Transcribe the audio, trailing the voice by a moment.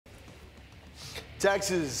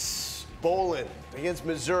Texas bowling against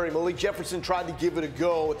Missouri. Malik Jefferson tried to give it a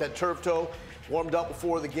go with that turf toe. Warmed up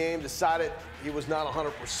before the game, decided he was not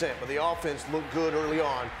 100%, but the offense looked good early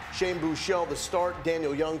on. Shane Buechele, the start.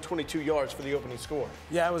 Daniel Young, 22 yards for the opening score.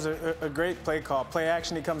 Yeah, it was a great play call. Play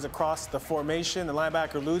action, he comes across the formation. The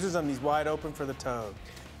linebacker loses him. He's wide open for the toe.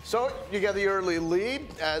 So you got the early lead,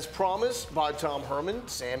 as promised by Tom Herman.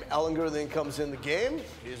 Sam Ehlinger then comes in the game.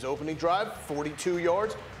 His opening drive, 42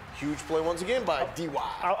 yards. Huge play once again by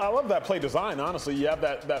D.Y. I love that play design, honestly. You have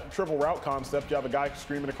that triple route concept. You have a guy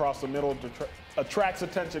screaming across the middle, attracts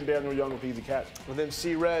attention. Daniel Young with easy catch. And then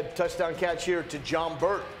C-Red, touchdown catch here to John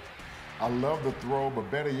Burt. I love the throw,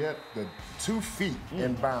 but better yet, the 2 feet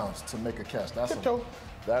in bounds to make a catch. That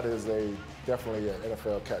is definitely an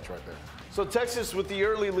NFL catch right there. So Texas with the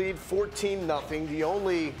early lead, 14-0. The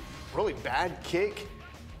only really bad kick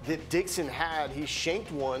that Dixon had, he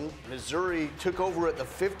shanked one. Missouri took over at the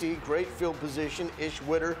 50. Great field position. Ish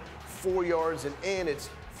Witter, 4 yards and in. It's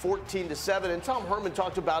 14-7. And Tom Herman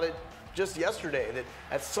talked about it just yesterday, that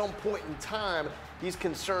at some point in time, he's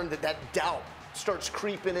concerned that doubt starts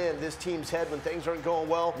creeping in this team's head when things aren't going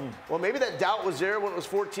well. Well, maybe that doubt was there when it was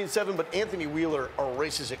 14-7, but Anthony Wheeler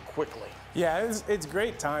erases it quickly. Yeah, it's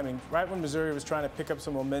great timing. Right when Missouri was trying to pick up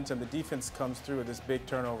some momentum, the defense comes through with this big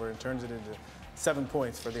turnover and turns it into 7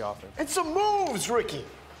 points for the offense. And some moves, Ricky.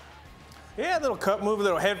 Yeah, a little cut move, a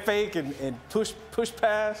little head fake, and push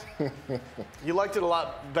pass. You liked it a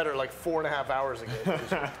lot better like 4.5 hours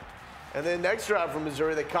ago. And then next drive from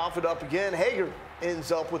Missouri, they cough it up again. Hager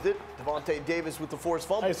ends up with it. Devontae Davis with the forced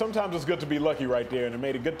fumble. Hey, sometimes it's good to be lucky right there. And he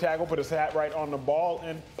made a good tackle, put his hat right on the ball,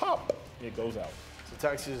 and pop, it goes out. So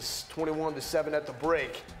Texas 21-7 at the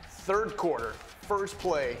break. Third quarter, first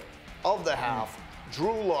play of the half.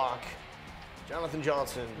 Drew Lock, Jonathan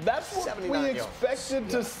Johnson. That's what we expected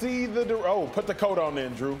to see. Put the coat on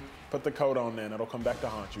then, Drew. Put the coat on then. It'll come back to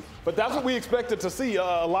haunt you. But that's what we expected to see a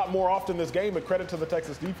lot more often this game, but credit to the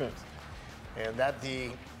Texas defense. And that the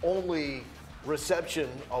only reception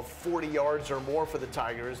of 40 yards or more for the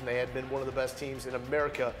Tigers, and they had been one of the best teams in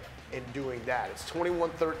America in doing that. It's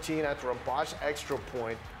 21-13 after a botched extra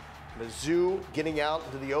point. Mizzou getting out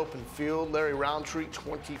into the open field. Larry Roundtree,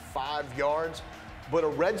 25 yards. But a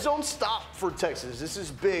red zone stop for Texas. This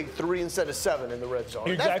is big, 3 instead of 7 in the red zone.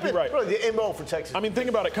 You're exactly right. Really the MO for Texas. I mean, think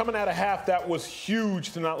about it. Coming out of half, that was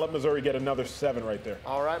huge to not let Missouri get another 7 right there.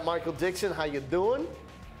 All right, Michael Dixon, how you doing?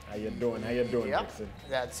 How you doing? How you doing, Dixon?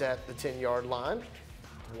 That's at the 10-yard line.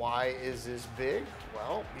 Why is this big?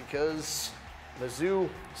 Well, because Mizzou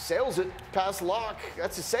sails it past Locke.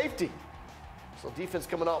 That's a safety. So defense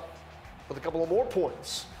coming up with a couple of more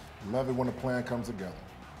points. Love it when the plan comes together.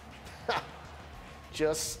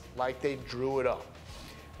 Just like they drew it up.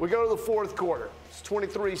 We go to the fourth quarter. It's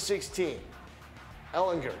 23-16.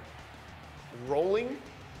 Ehlinger rolling,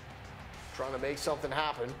 trying to make something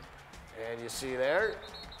happen. And you see there,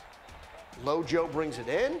 Lojo brings it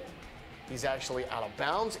in. He's actually out of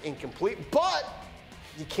bounds, incomplete, but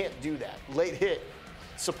you can't do that. Late hit,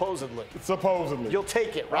 supposedly. Supposedly. You'll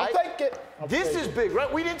take it, right? I'll take it. This is big,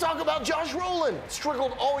 right? We didn't talk about Josh Rowland.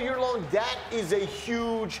 Struggled all year long. That is a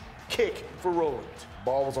huge kick for Rowland.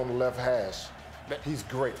 Ball was on the left hash. He's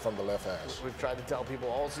great from the left hash. We've tried to tell people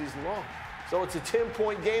all season long. So it's a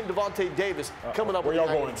 10-point game. Devontae Davis coming up with Where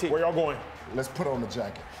y'all going? Where y'all going? Let's put on the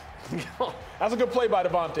jacket. That's a good play by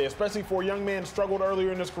Devontae, especially for a young man struggled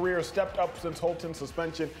earlier in his career, stepped up since Holton's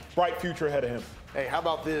suspension. Bright future ahead of him. Hey, how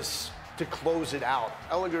about this to close it out?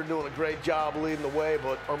 Ehlinger doing a great job leading the way,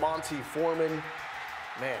 but Armonte Foreman,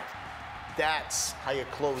 man, that's how you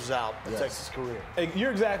close out a Texas career. Hey,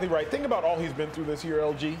 you're exactly right. Think about all he's been through this year,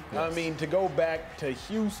 LG. Yes. I mean, to go back to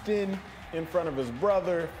Houston in front of his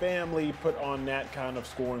brother, family, put on that kind of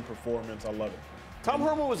scoring performance. I love it. Tom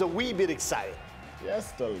Herman was a wee bit excited.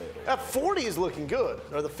 Just a little. That 40 is looking good,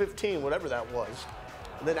 or the 15, whatever that was.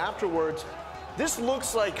 And then afterwards, this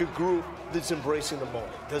looks like a group that's embracing the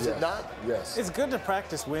moment, does it not? Yes. It's good to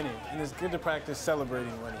practice winning, and it's good to practice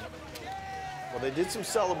celebrating winning. Well, they did some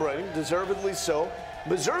celebrating, deservedly so.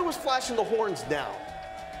 Missouri was flashing the horns now,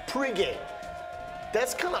 pre-game.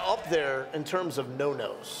 That's kind of up there in terms of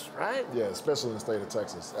no-nos, right? Yeah, especially in the state of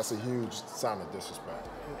Texas. That's a huge sign of disrespect.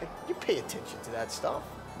 You pay attention to that stuff.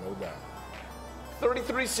 No doubt.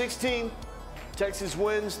 33-16, Texas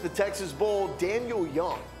wins the Texas Bowl. Daniel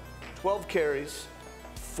Young, 12 carries,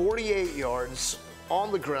 48 yards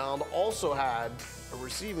on the ground, also had a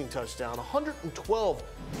receiving touchdown, 112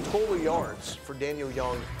 total yards for Daniel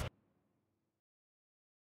Young